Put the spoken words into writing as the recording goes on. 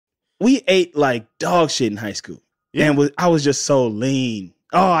we ate like dog shit in high school. Yeah. And I was just so lean.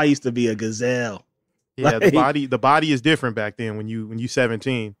 Oh, I used to be a gazelle. Yeah, Like, the body is different back then when you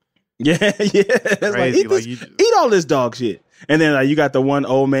 17. Yeah. It's Crazy. like, eat all this dog shit. And then like you got the one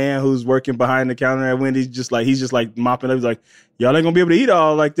old man who's working behind the counter at Wendy's, he's just like mopping up. He's like, y'all ain't gonna be able to eat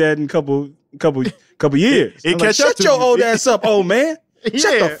all like that in a couple years. It I'm catch like, up shut to your you. old ass up, old man.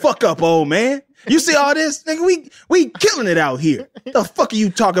 Shut Yeah. the fuck up, old man. You see all this? Nigga, we killing it out here. The fuck are you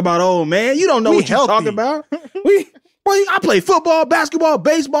talking about, old man? You don't know We what you healthy. talking about. I play football, basketball,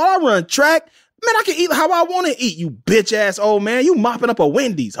 baseball. I run track. Man, I can eat how I want to eat, you bitch ass old man. You mopping up a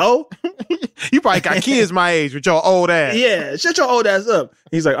Wendy's, ho. You probably got kids my age with your old ass. Yeah, shut your old ass up.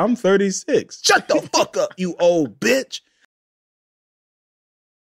 He's like, I'm 36. Shut the fuck up, you old bitch.